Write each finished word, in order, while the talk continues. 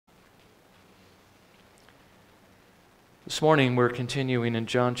This morning we're continuing in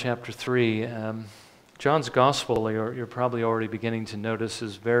John chapter 3. John's gospel, you're probably already beginning to notice,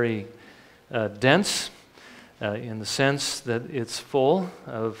 is very dense in the sense that it's full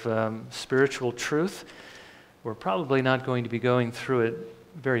of spiritual truth. We're probably not going to be going through it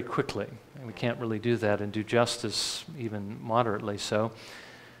very quickly. And we can't really do that and do justice, even moderately so,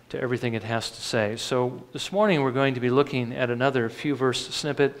 to everything it has to say. So this morning we're going to be looking at another few verse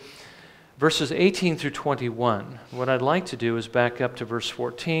snippet, verses 18 through 21. What I'd like to do is back up to verse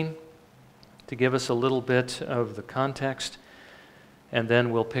 14 to give us a little bit of the context, and then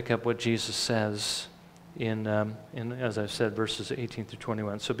we'll pick up what Jesus says in as I've said, verses 18 through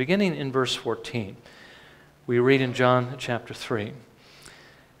 21. So beginning in verse 14, we read in John chapter 3,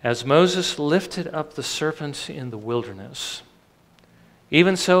 "As Moses lifted up the serpent in the wilderness,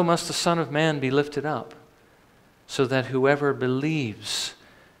 even so must the Son of Man be lifted up, so that whoever believes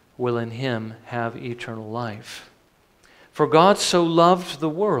will in him have eternal life. For God so loved the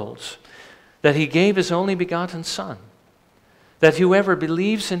world that he gave his only begotten Son, that whoever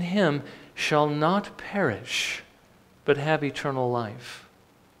believes in him shall not perish, but have eternal life.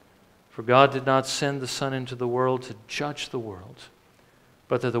 For God did not send the Son into the world to judge the world,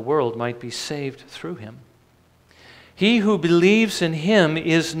 but that the world might be saved through him. He who believes in him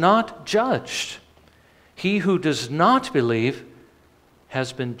is not judged. He who does not believe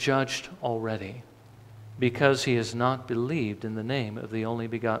has been judged already, because he has not believed in the name of the only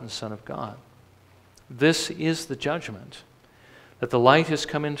begotten Son of God. This is the judgment, that the light has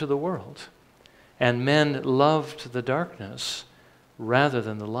come into the world, and men loved the darkness rather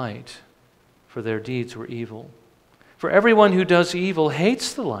than the light, for their deeds were evil. For everyone who does evil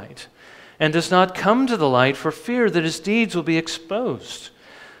hates the light, and does not come to the light for fear that his deeds will be exposed.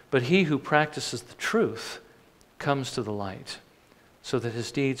 But he who practices the truth comes to the light, so that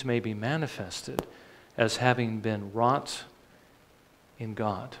his deeds may be manifested as having been wrought in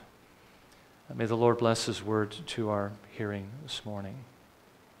God." May the Lord bless his word to our hearing this morning.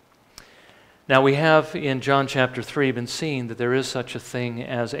 Now we have in John chapter 3 been seeing that there is such a thing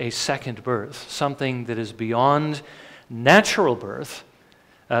as a second birth, something that is beyond natural birth,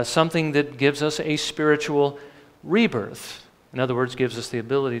 something that gives us a spiritual rebirth. In other words, gives us the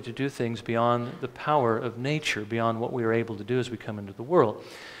ability to do things beyond the power of nature, beyond what we are able to do as we come into the world.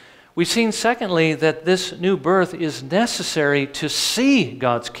 We've seen, secondly, that this new birth is necessary to see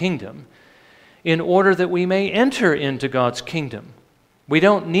God's kingdom in order that we may enter into God's kingdom. We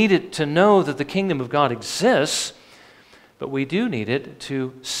don't need it to know that the kingdom of God exists, but we do need it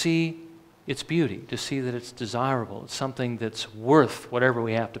to see its beauty, to see that it's desirable. It's something that's worth whatever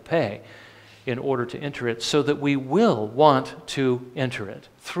we have to pay in order to enter it, so that we will want to enter it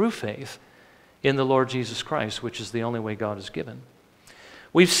through faith in the Lord Jesus Christ, which is the only way God has given.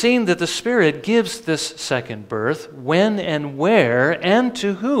 We've seen that the Spirit gives this second birth when and where and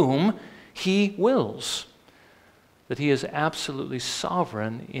to whom he wills, that he is absolutely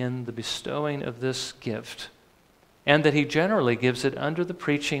sovereign in the bestowing of this gift, and that he generally gives it under the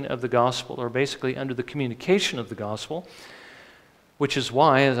preaching of the gospel, or basically under the communication of the gospel, which is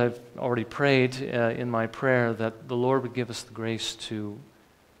why, as I've already prayed in my prayer, that the Lord would give us the grace to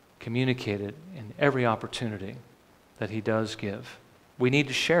communicate it in every opportunity that he does give. We need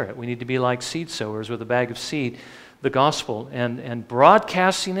to share it. We need to be like seed sowers with a bag of seed, the gospel, and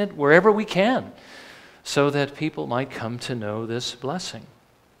broadcasting it wherever we can, so that people might come to know this blessing.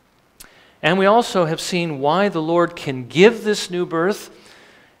 And we also have seen why the Lord can give this new birth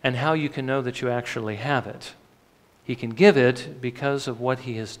and how you can know that you actually have it. He can give it because of what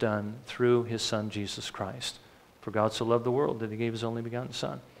he has done through his Son, Jesus Christ. For God so loved the world that he gave his only begotten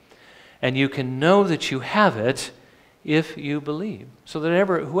Son. And you can know that you have it if you believe, so that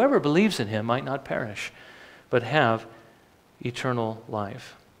whoever believes in him might not perish, but have eternal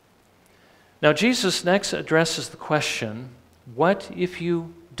life. Now Jesus next addresses the question, what if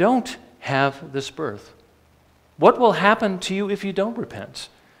you don't have this birth? What will happen to you if you don't repent,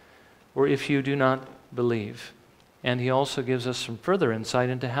 or if you do not believe? And he also gives us some further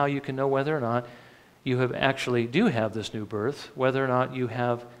insight into how you can know whether or not you do have this new birth, whether or not you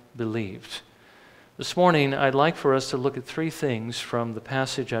have believed. This morning, I'd like for us to look at three things from the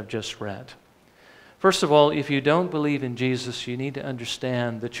passage I've just read. First of all, if you don't believe in Jesus, you need to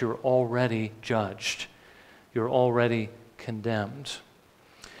understand that you're already judged. You're already condemned.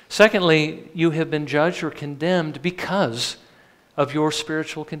 Secondly, you have been judged or condemned because of your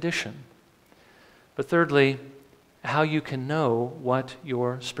spiritual condition. But thirdly, how you can know what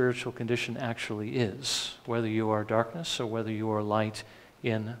your spiritual condition actually is, whether you are darkness or whether you are light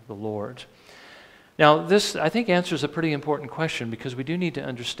in the Lord. Now, this, I think, answers a pretty important question, because we do need to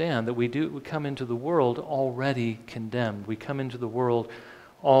understand that we come into the world already condemned. We come into the world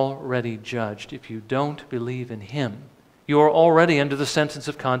already judged. If you don't believe in Him, you are already under the sentence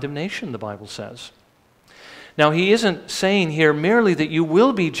of condemnation, the Bible says. Now, He isn't saying here merely that you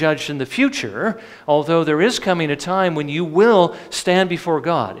will be judged in the future, although there is coming a time when you will stand before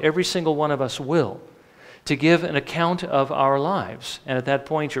God. Every single one of us will, to give an account of our lives. And at that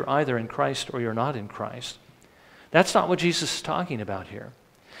point, you're either in Christ or you're not in Christ. That's not what Jesus is talking about here.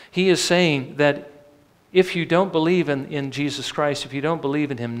 He is saying that if you don't believe in Jesus Christ, if you don't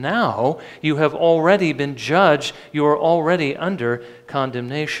believe in Him now, you have already been judged. You are already under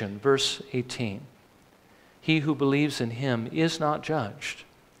condemnation. Verse 18. He who believes in Him is not judged,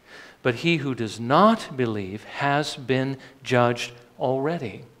 but he who does not believe has been judged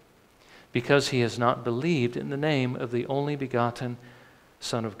already, because he has not believed in the name of the only begotten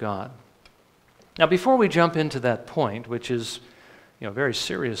Son of God. Now, before we jump into that point, which is a very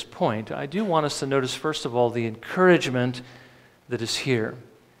serious point, I do want us to notice, first of all, the encouragement that is here.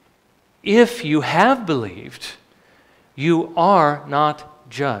 If you have believed, you are not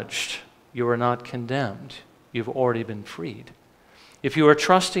judged. You are not condemned. You've already been freed. If you are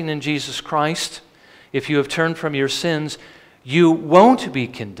trusting in Jesus Christ, if you have turned from your sins, you won't be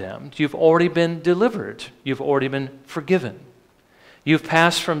condemned. You've already been delivered. You've already been forgiven. You've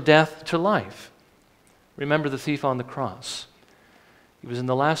passed from death to life. Remember the thief on the cross. He was in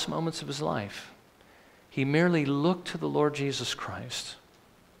the last moments of his life. He merely looked to the Lord Jesus Christ,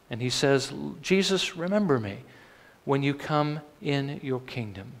 and he says, Jesus, remember me when you come in your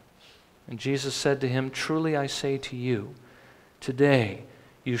kingdom. And Jesus said to him, truly I say to you, today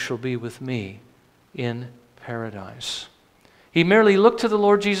you shall be with me in paradise. He merely looked to the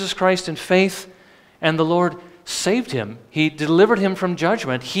Lord Jesus Christ in faith, and the Lord saved him. He delivered him from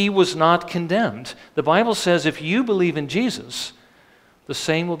judgment. He was not condemned. The Bible says if you believe in Jesus, the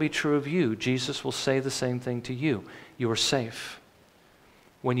same will be true of you. Jesus will say the same thing to you. You are safe.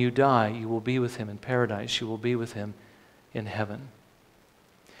 When you die, you will be with Him in paradise. You will be with Him in heaven.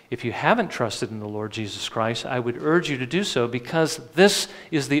 If you haven't trusted in the Lord Jesus Christ, I would urge you to do so, because this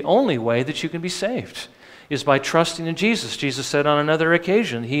is the only way that you can be saved, is by trusting in Jesus. Jesus said on another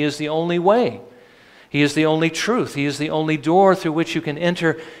occasion, He is the only way. He is the only truth. He is the only door through which you can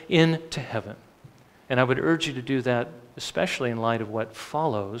enter into heaven. And I would urge you to do that, especially in light of what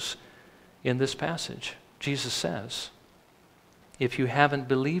follows in this passage. Jesus says, if you haven't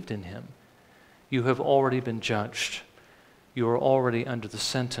believed in Him, you have already been judged. You are already under the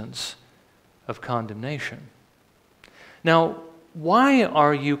sentence of condemnation. Now, why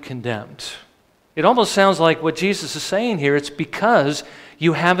are you condemned? It almost sounds like what Jesus is saying here. It's because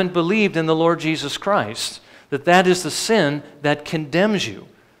you haven't believed in the Lord Jesus Christ, that is the sin that condemns you.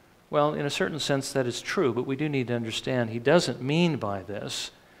 Well, in a certain sense, that is true, but we do need to understand He doesn't mean by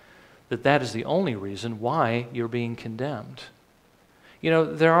this that is the only reason why you're being condemned.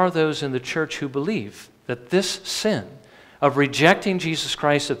 There are those in the church who believe that this sin of rejecting Jesus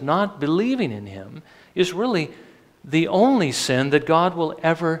Christ, of not believing in Him, is really the only sin that God will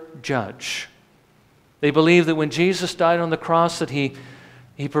ever judge. They believe that when Jesus died on the cross, that He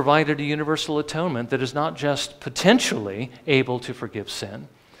provided a universal atonement that is not just potentially able to forgive sin,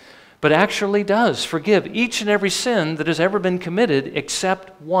 but actually does forgive each and every sin that has ever been committed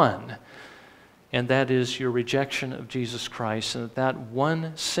except one, and that is your rejection of Jesus Christ, and that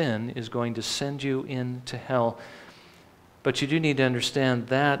one sin is going to send you into hell. But you do need to understand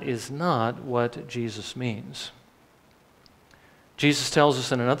that is not what Jesus means. Jesus tells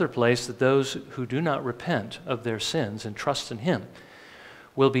us in another place that those who do not repent of their sins and trust in Him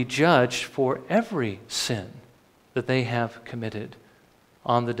will be judged for every sin that they have committed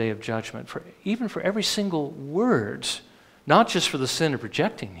on the day of judgment, even for every single word, not just for the sin of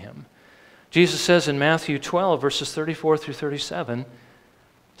rejecting Him. Jesus says in Matthew 12, verses 34 through 37,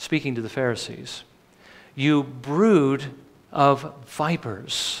 speaking to the Pharisees, you brood of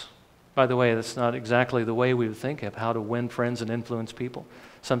vipers. By the way, that's not exactly the way we would think of how to win friends and influence people.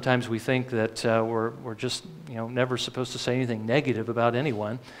 Sometimes we think that we're just never supposed to say anything negative about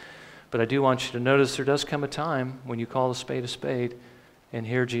anyone. But I do want you to notice there does come a time when you call a spade, and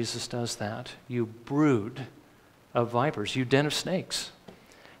here Jesus does that. You brood of vipers, you den of snakes.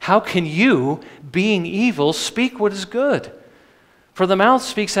 How can you, being evil, speak what is good? For the mouth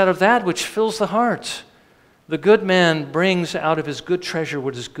speaks out of that which fills the heart. The good man brings out of his good treasure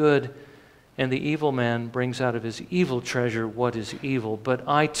what is good, and the evil man brings out of his evil treasure what is evil. But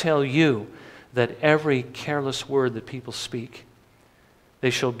I tell you that every careless word that people speak, they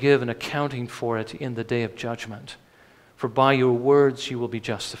shall give an accounting for it in the day of judgment. For by your words you will be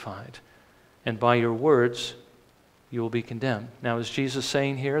justified, and by your words you will be condemned. Now, is Jesus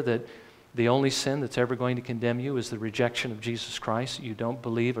saying here that the only sin that's ever going to condemn you is the rejection of Jesus Christ? You don't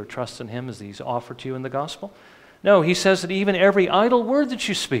believe or trust in him as he's offered to you in the gospel? No, he says that even every idle word that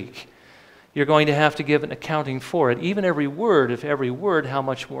you speak, you're going to have to give an accounting for it. Even every word, if every word, how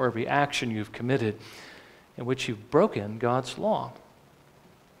much more every action you've committed in which you've broken God's law.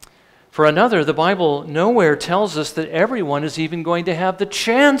 For another, the Bible nowhere tells us that everyone is even going to have the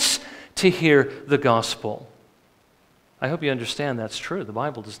chance to hear the gospel. I hope you understand that's true. The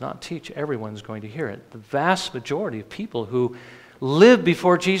Bible does not teach everyone's going to hear it. The vast majority of people who lived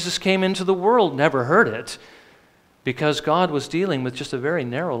before Jesus came into the world never heard it, because God was dealing with just a very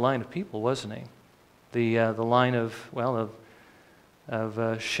narrow line of people, wasn't he? The line of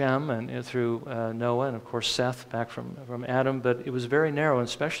Shem and through Noah, and of course Seth back from Adam, but it was very narrow, and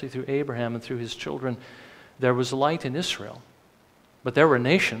especially through Abraham and through his children. There was light in Israel, but there were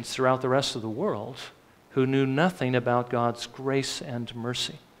nations throughout the rest of the world who knew nothing about God's grace and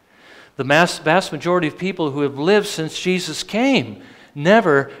mercy. The vast majority of people who have lived since Jesus came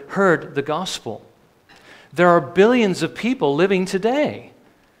never heard the gospel. There are billions of people living today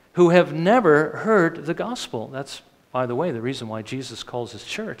who have never heard the gospel. That's, by the way, the reason why Jesus calls his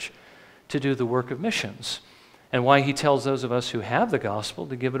church to do the work of missions, and why he tells those of us who have the gospel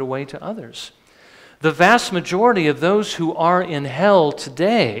to give it away to others. The vast majority of those who are in hell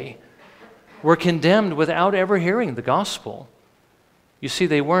today were condemned without ever hearing the gospel. You see,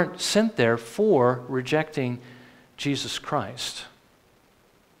 they weren't sent there for rejecting Jesus Christ.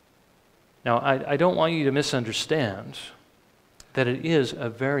 Now, I don't want you to misunderstand that it is a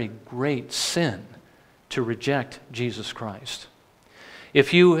very great sin to reject Jesus Christ.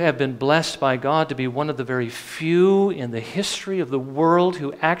 If you have been blessed by God to be one of the very few in the history of the world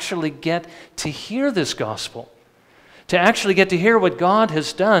who actually get to hear this gospel, to actually get to hear what God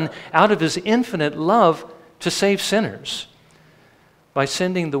has done out of his infinite love to save sinners by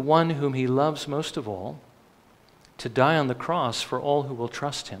sending the one whom he loves most of all to die on the cross for all who will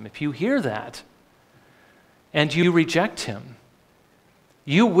trust him. If you hear that and you reject him,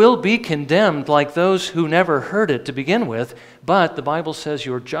 you will be condemned like those who never heard it to begin with, but the Bible says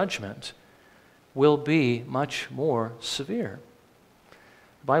your judgment will be much more severe.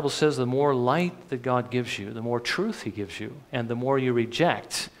 The Bible says the more light that God gives you, the more truth he gives you, and the more you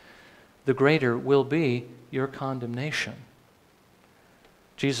reject, the greater will be your condemnation.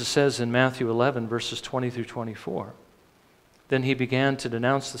 Jesus says in Matthew 11, verses 20 through 24, then he began to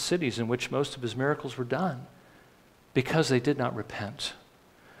denounce the cities in which most of his miracles were done, because they did not repent.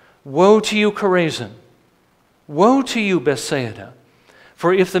 Woe to you, Chorazin! Woe to you, Bethsaida!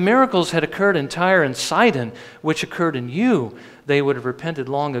 For if the miracles had occurred in Tyre and Sidon, which occurred in you, they would have repented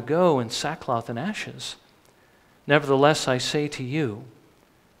long ago in sackcloth and ashes. Nevertheless, I say to you,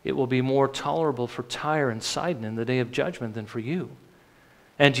 it will be more tolerable for Tyre and Sidon in the day of judgment than for you.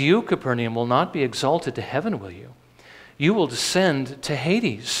 And you, Capernaum, will not be exalted to heaven, will you? You will descend to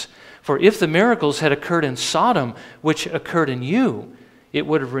Hades. For if the miracles had occurred in Sodom, which occurred in you, it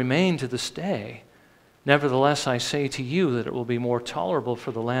would have remained to this day. Nevertheless, I say to you that it will be more tolerable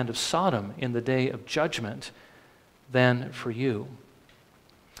for the land of Sodom in the day of judgment than for you.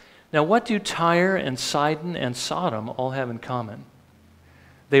 Now, what do Tyre and Sidon and Sodom all have in common?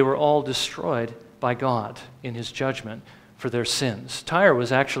 They were all destroyed by God in his judgment for their sins. Tyre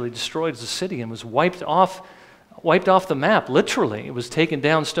was actually destroyed as a city and was wiped off the map, literally. It was taken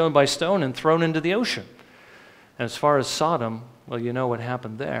down stone by stone and thrown into the ocean. And as far as Sodom, well, you know what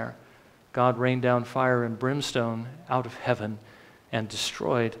happened there. God rained down fire and brimstone out of heaven and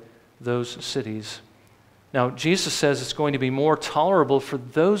destroyed those cities. Now, Jesus says it's going to be more tolerable for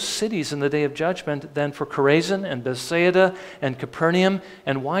those cities in the day of judgment than for Chorazin and Bethsaida and Capernaum.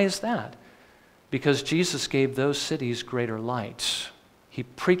 And why is that? Because Jesus gave those cities greater light. He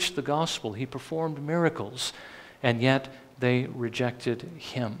preached the gospel. He performed miracles. And yet they rejected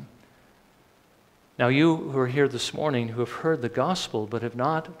him. Now, you who are here this morning who have heard the gospel but have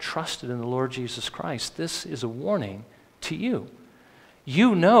not trusted in the Lord Jesus Christ, this is a warning to you.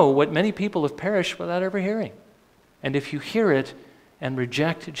 You know what many people have perished without ever hearing. And if you hear it and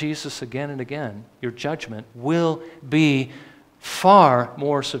reject Jesus again and again, your judgment will be far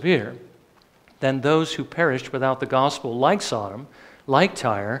more severe than those who perished without the gospel, like Sodom, like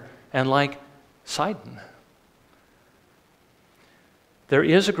Tyre, and like Sidon. There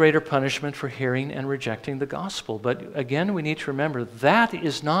is a greater punishment for hearing and rejecting the gospel. But again, we need to remember that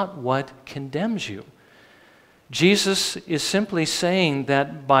is not what condemns you. Jesus is simply saying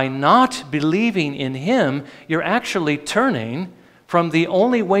that by not believing in him, you're actually turning from the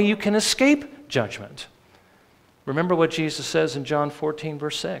only way you can escape judgment. Remember what Jesus says in John 14,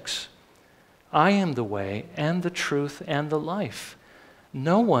 verse 6. I am the way and the truth and the life.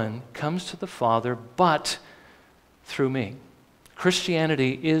 No one comes to the Father but through me.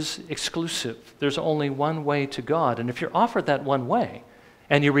 Christianity is exclusive. There's only one way to God. And if you're offered that one way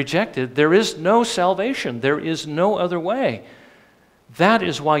and you reject it, there is no salvation. There is no other way. That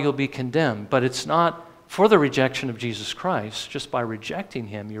is why you'll be condemned. But it's not for the rejection of Jesus Christ. Just by rejecting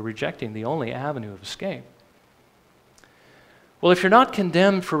him, you're rejecting the only avenue of escape. Well, if you're not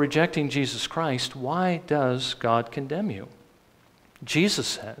condemned for rejecting Jesus Christ, why does God condemn you? Jesus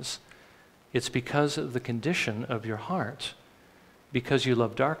says it's because of the condition of your heart, because you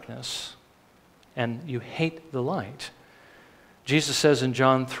love darkness and you hate the light. Jesus says in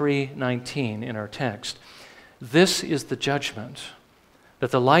John 3:19 in our text, "This is the judgment, that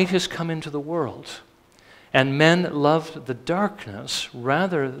the light has come into the world, and men loved the darkness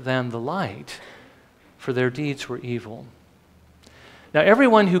rather than the light, for their deeds were evil." Now,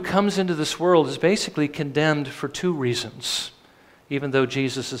 everyone who comes into this world is basically condemned for two reasons, even though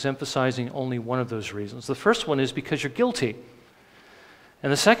Jesus is emphasizing only one of those reasons. The first one is because you're guilty,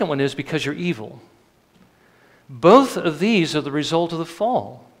 and the second one is because you're evil. Both of these are the result of the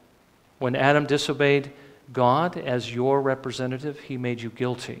fall. When Adam disobeyed God as your representative, he made you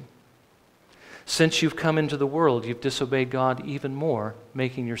guilty. Since you've come into the world, you've disobeyed God even more,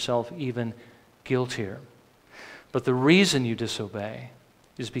 making yourself even guiltier. But the reason you disobey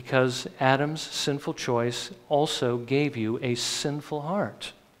is because Adam's sinful choice also gave you a sinful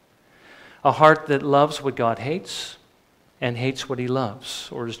heart. A heart that loves what God hates and hates what he loves.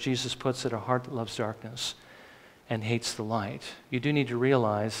 Or as Jesus puts it, a heart that loves darkness and hates the light. You do need to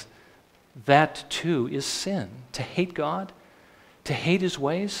realize that too is sin. To hate God, to hate his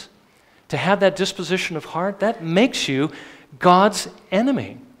ways, to have that disposition of heart, that makes you God's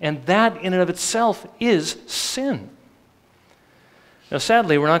enemy. And that in and of itself is sin. Now,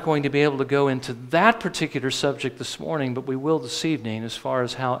 sadly, we're not going to be able to go into that particular subject this morning, but we will this evening as far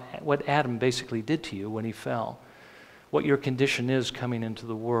as what Adam basically did to you when he fell, what your condition is coming into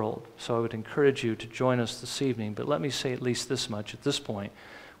the world. So I would encourage you to join us this evening, but let me say at least this much at this point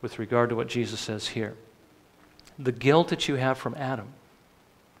with regard to what Jesus says here. The guilt that you have from Adam,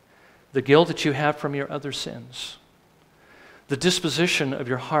 the guilt that you have from your other sins, the disposition of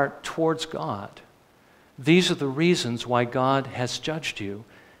your heart towards God, these are the reasons why God has judged you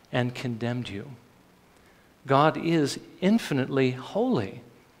and condemned you. God is infinitely holy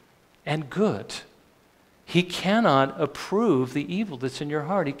and good. He cannot approve the evil that's in your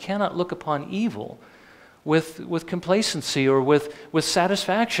heart. He cannot look upon evil with complacency or with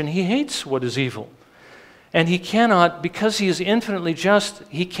satisfaction. He hates what is evil. And he cannot, because he is infinitely just,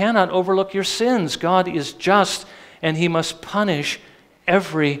 he cannot overlook your sins. God is just, and he must punish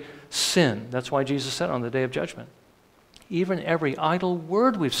every sin. That's why Jesus said on the day of judgment, even every idle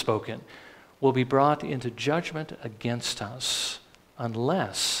word we've spoken will be brought into judgment against us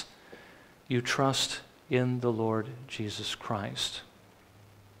unless you trust in the Lord Jesus Christ.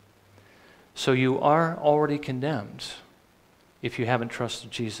 So you are already condemned if you haven't trusted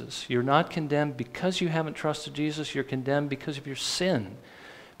Jesus. You're not condemned because you haven't trusted Jesus. You're condemned because of your sin,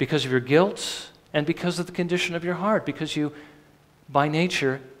 because of your guilt, and because of the condition of your heart, because you, by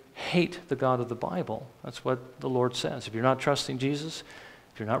nature, hate the God of the Bible. That's what the Lord says. If you're not trusting Jesus,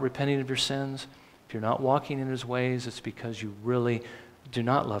 if you're not repenting of your sins, if you're not walking in his ways, it's because you really do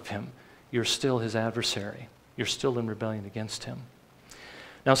not love him. You're still his adversary. You're still in rebellion against him.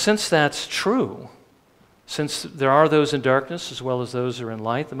 Now, since that's true, since there are those in darkness as well as those who are in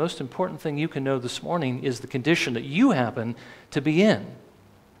light, the most important thing you can know this morning is the condition that you happen to be in,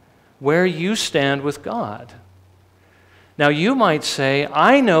 where you stand with God. Now, you might say,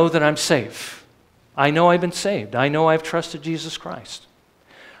 I know that I'm safe. I know I've been saved. I know I've trusted Jesus Christ.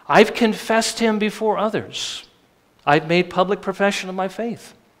 I've confessed him before others. I've made public profession of my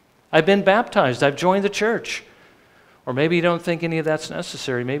faith. I've been baptized. I've joined the church. Or maybe you don't think any of that's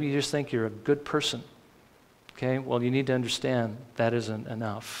necessary. Maybe you just think you're a good person. Okay? Well, you need to understand that isn't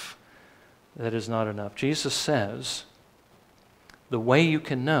enough. That is not enough. Jesus says the way you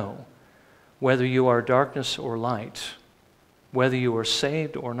can know whether you are darkness or light, whether you are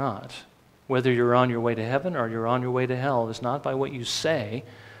saved or not, whether you're on your way to heaven or you're on your way to hell, is not by what you say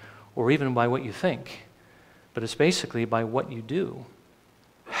or even by what you think, but it's basically by what you do,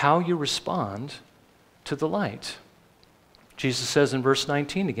 how you respond to the light. Jesus says in verse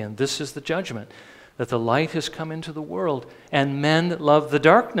 19 again, this is the judgment, that the light has come into the world, and men love the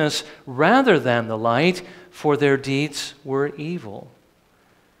darkness rather than the light, for their deeds were evil.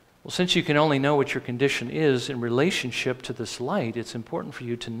 Well, since you can only know what your condition is in relationship to this light, it's important for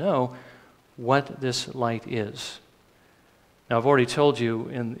you to know what this light is. Now, I've already told you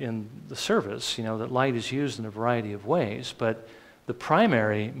in the service, that light is used in a variety of ways, but the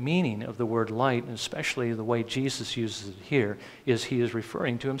primary meaning of the word light, and especially the way Jesus uses it here, is he is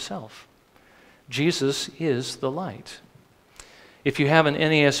referring to himself. Jesus is the light. If you have an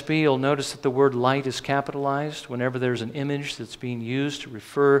NASB, you'll notice that the word light is capitalized whenever there's an image that's being used to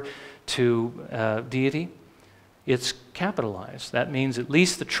refer to deity. It's capitalized. That means at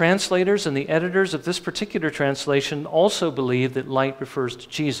least the translators and the editors of this particular translation also believe that light refers to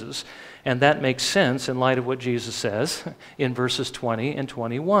Jesus. And that makes sense in light of what Jesus says in verses 20 and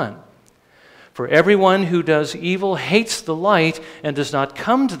 21. For everyone who does evil hates the light and does not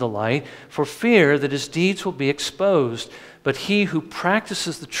come to the light for fear that his deeds will be exposed. But he who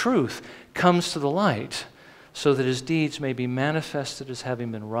practices the truth comes to the light so that his deeds may be manifested as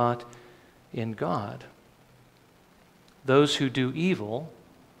having been wrought in God. Those who do evil,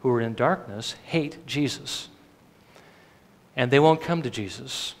 who are in darkness, hate Jesus. And they won't come to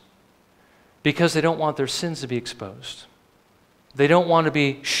Jesus because they don't want their sins to be exposed. They don't want to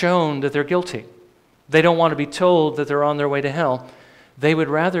be shown that they're guilty. They don't want to be told that they're on their way to hell. They would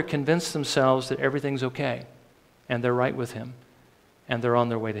rather convince themselves that everything's okay and they're right with him and they're on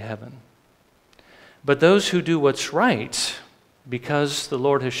their way to heaven. But those who do what's right, because the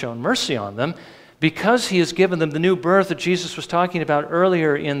Lord has shown mercy on them, because he has given them the new birth that Jesus was talking about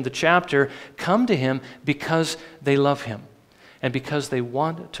earlier in the chapter, come to him because they love him and because they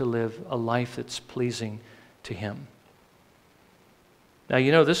want to live a life that's pleasing to him.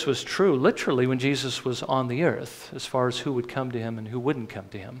 Now, this was true literally when Jesus was on the earth, as far as who would come to him and who wouldn't come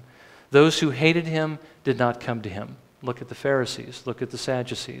to him. Those who hated him did not come to him. Look at the Pharisees. Look at the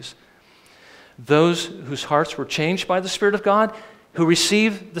Sadducees. Those whose hearts were changed by the Spirit of God, who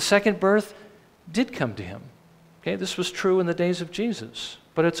received the second birth, did come to him. Okay, this was true in the days of Jesus,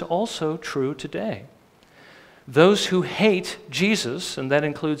 but it's also true today. Those who hate Jesus, and that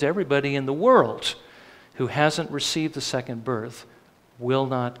includes everybody in the world who hasn't received the second birth, will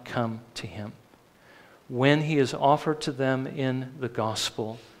not come to him. When he is offered to them in the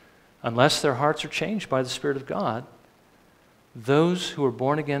gospel, unless their hearts are changed by the Spirit of God, those who are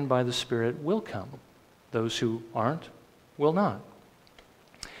born again by the Spirit will come. Those who aren't will not.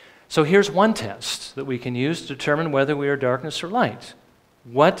 So here's one test that we can use to determine whether we are darkness or light.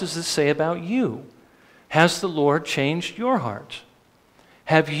 What does this say about you? Has the Lord changed your heart?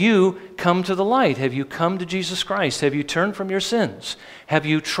 Have you come to the light? Have you come to Jesus Christ? Have you turned from your sins? Have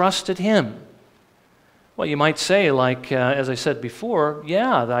you trusted him? Well, you might say, as I said before,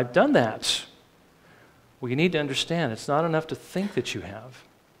 yeah, I've done that. Well, you need to understand, it's not enough to think that you have.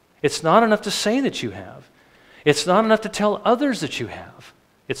 It's not enough to say that you have. It's not enough to tell others that you have.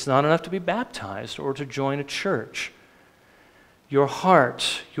 It's not enough to be baptized or to join a church. Your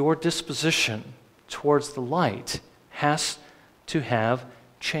heart, your disposition towards the light has to have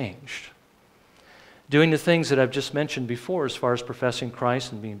changed. Doing the things that I've just mentioned before as far as professing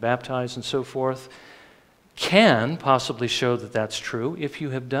Christ and being baptized and so forth can possibly show that that's true if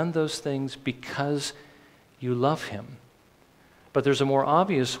you have done those things because you love him. But there's a more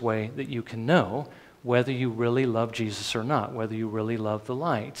obvious way that you can know whether you really love Jesus or not, whether you really love the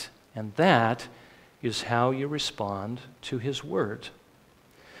light. And that is how you respond to his word.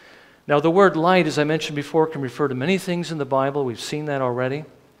 Now, the word light, as I mentioned before, can refer to many things in the Bible. We've seen that already.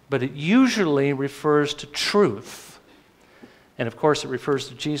 But it usually refers to truth. And of course, it refers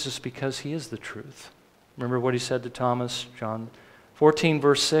to Jesus because he is the truth. Remember what he said to Thomas, John 14,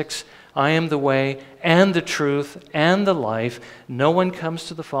 verse 6, I am the way and the truth and the life. No one comes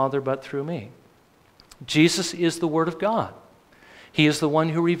to the Father but through me. Jesus is the Word of God. He is the one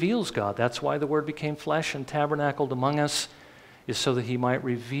who reveals God. That's why the Word became flesh and tabernacled among us, is so that he might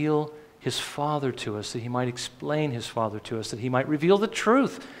reveal his Father to us, that he might explain his Father to us, that he might reveal the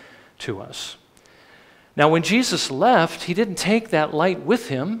truth to us. Now, when Jesus left, he didn't take that light with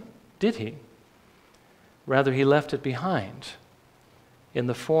him, did he? Rather, he left it behind in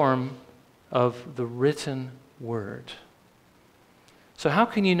the form of the written Word. So how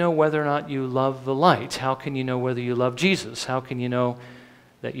can you know whether or not you love the light? How can you know whether you love Jesus? How can you know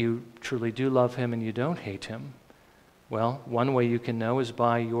that you truly do love him and you don't hate him? Well, one way you can know is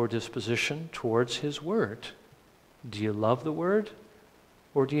by your disposition towards his word. Do you love the word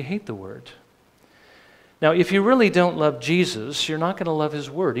or do you hate the word? Now, if you really don't love Jesus, you're not going to love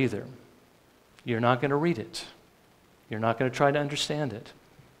his word either. You're not going to read it. You're not going to try to understand it.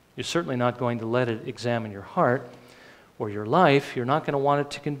 You're certainly not going to let it examine your heart or your life. You're not going to want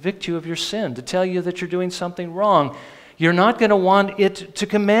it to convict you of your sin, to tell you that you're doing something wrong. You're not going to want it to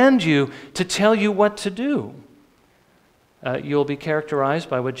command you, to tell you what to do. you'll be characterized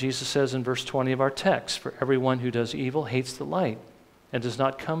by what Jesus says in verse 20 of our text. For everyone who does evil hates the light and does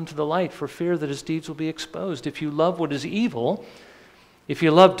not come to the light for fear that his deeds will be exposed. If you love what is evil, if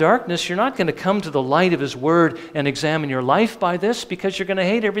you love darkness, you're not going to come to the light of his word and examine your life by this, because you're going to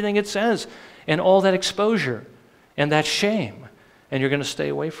hate everything it says and all that exposure and that shame, and you're going to stay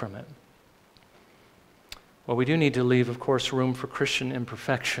away from it. Well, we do need to leave, of course, room for Christian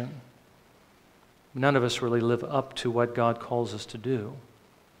imperfection. None of us really live up to what God calls us to do.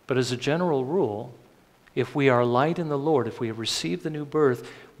 But as a general rule, if we are light in the Lord, if we have received the new birth,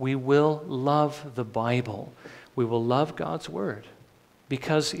 we will love the Bible. We will love God's word,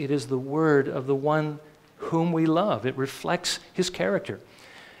 because it is the word of the one whom we love. It reflects his character.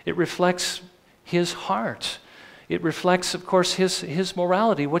 It reflects his heart. It reflects, of course, his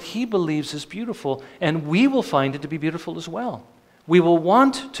morality, what he believes is beautiful, and we will find it to be beautiful as well. We will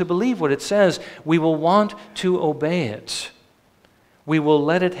want to believe what it says. We will want to obey it. We will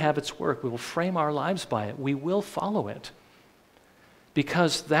let it have its work. We will frame our lives by it. We will follow it,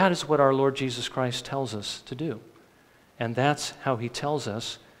 because that is what our Lord Jesus Christ tells us to do. And that's how he tells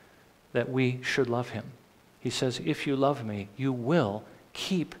us that we should love him. He says, if you love me, you will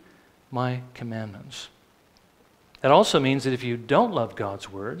keep my commandments. That also means that if you don't love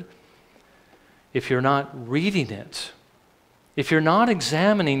God's word, if you're not reading it, if you're not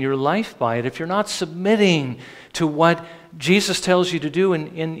examining your life by it, if you're not submitting to what Jesus tells you to do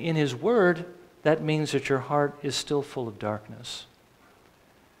in his word, that means that your heart is still full of darkness.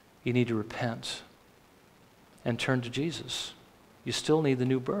 You need to repent and turn to Jesus. You still need the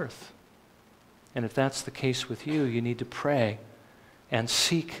new birth. And if that's the case with you, you need to pray and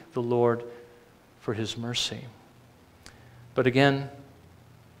seek the Lord for his mercy. But again,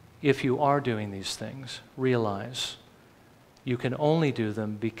 if you are doing these things, realize you can only do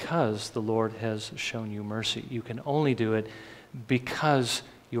them because the Lord has shown you mercy. You can only do it because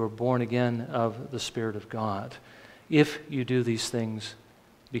you are born again of the Spirit of God. If you do these things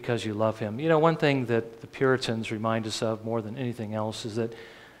because you love him. You know, one thing that the Puritans remind us of more than anything else is that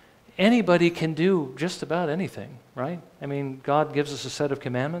anybody can do just about anything, right? I mean, God gives us a set of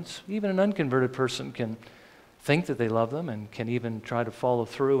commandments. Even an unconverted person can think that they love them and can even try to follow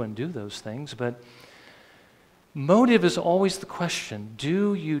through and do those things. But motive is always the question.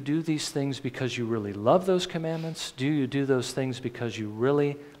 Do you do these things because you really love those commandments? Do you do those things because you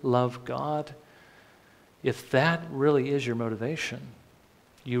really love God? If that really is your motivation,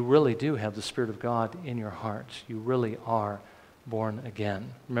 you really do have the Spirit of God in your heart. You really are born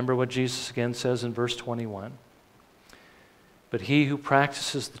again. Remember what Jesus again says in verse 21. But he who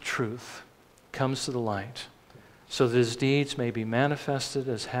practices the truth comes to the light, so that his deeds may be manifested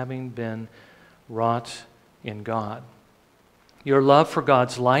as having been wrought in God. Your love for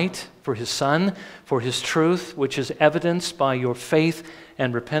God's light, for his Son, for his truth, which is evidenced by your faith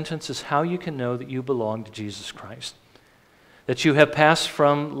and repentance, is how you can know that you belong to Jesus Christ. That you have passed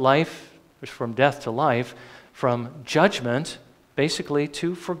from life, from death to life, from judgment, basically,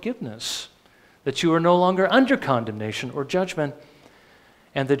 to forgiveness. That you are no longer under condemnation or judgment,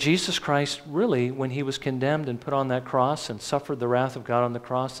 and that Jesus Christ really, when he was condemned and put on that cross and suffered the wrath of God on the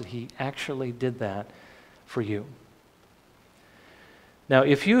cross, that he actually did that for you. Now,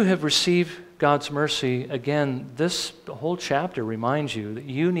 if you have received God's mercy, again, this whole chapter reminds you that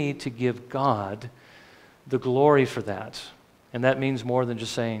you need to give God the glory for that. And that means more than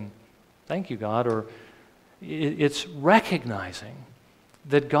just saying, thank you, God, or it's recognizing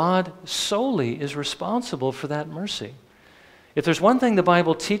that God solely is responsible for that mercy. If there's one thing the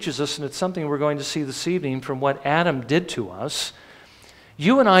Bible teaches us, and it's something we're going to see this evening from what Adam did to us,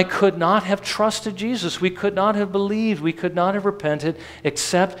 you and I could not have trusted Jesus. We could not have believed. We could not have repented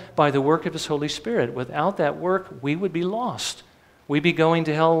except by the work of his Holy Spirit. Without that work, we would be lost. We'd be going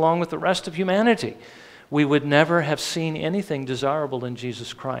to hell along with the rest of humanity. We would never have seen anything desirable in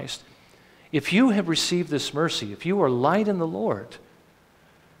Jesus Christ. If you have received this mercy, if you are light in the Lord,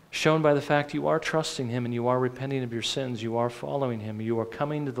 shown by the fact you are trusting him and you are repenting of your sins, you are following him, you are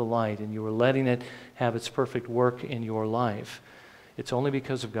coming to the light, and you are letting it have its perfect work in your life, it's only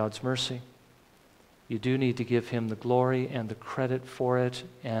because of God's mercy. You do need to give him the glory and the credit for it,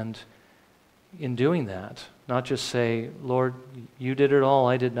 and in doing that, not just say, Lord, you did it all,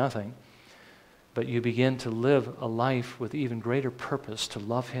 I did nothing, but you begin to live a life with even greater purpose to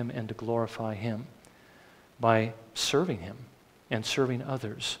love him and to glorify him by serving him and serving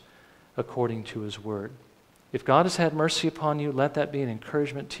others according to his word. If God has had mercy upon you, let that be an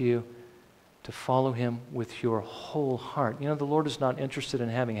encouragement to you to follow him with your whole heart. You know, the Lord is not interested in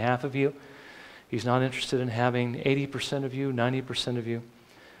having half of you. He's not interested in having 80% of you, 90% of you.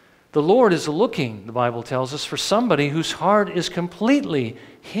 The Lord is looking, the Bible tells us, for somebody whose heart is completely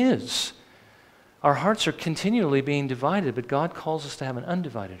His. Our hearts are continually being divided, but God calls us to have an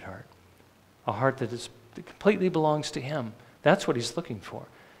undivided heart, a heart that completely belongs to Him. That's what He's looking for.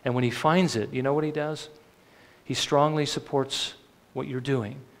 And when He finds it, you know what He does? He strongly supports what you're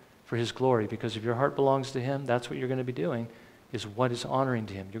doing for His glory, because if your heart belongs to Him, that's what you're going to be doing, is what is honoring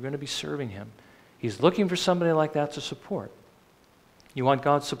to Him. You're going to be serving Him. He's looking for somebody like that to support. You want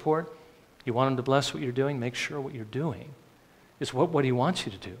God's support? You want Him to bless what you're doing? Make sure what you're doing is what He wants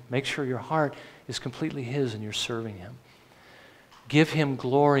you to do. Make sure your heart is completely His and you're serving Him. Give Him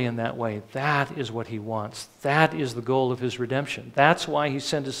glory in that way. That is what He wants. That is the goal of His redemption. That's why He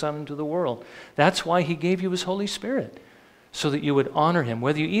sent His Son into the world. That's why He gave you His Holy Spirit, so that you would honor Him.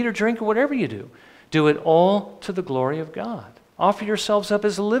 Whether you eat or drink or whatever you do it all to the glory of God. Offer yourselves up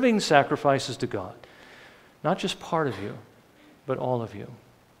as living sacrifices to God. Not just part of you, but all of you.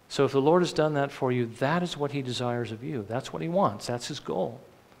 So if the Lord has done that for you, that is what He desires of you. That's what He wants. That's His goal.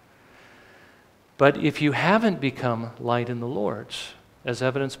 But if you haven't become light in the Lord, as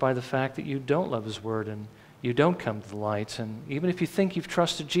evidenced by the fact that you don't love His Word and you don't come to the light, and even if you think you've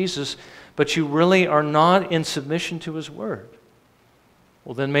trusted Jesus, but you really are not in submission to His Word,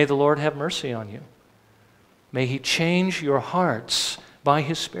 well, then may the Lord have mercy on you. May He change your hearts by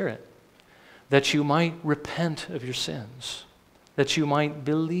His Spirit, that you might repent of your sins, that you might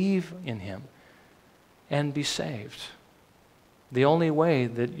believe in Him and be saved. The only way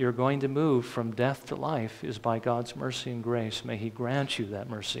that you're going to move from death to life is by God's mercy and grace. May He grant you that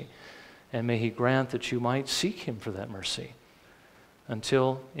mercy, and may He grant that you might seek Him for that mercy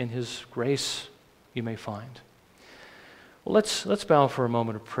until in His grace you may find. Well, let's bow for a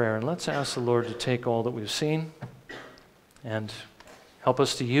moment of prayer, and let's ask the Lord to take all that we've seen and help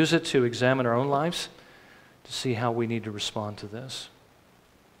us to use it to examine our own lives, to see how we need to respond to this.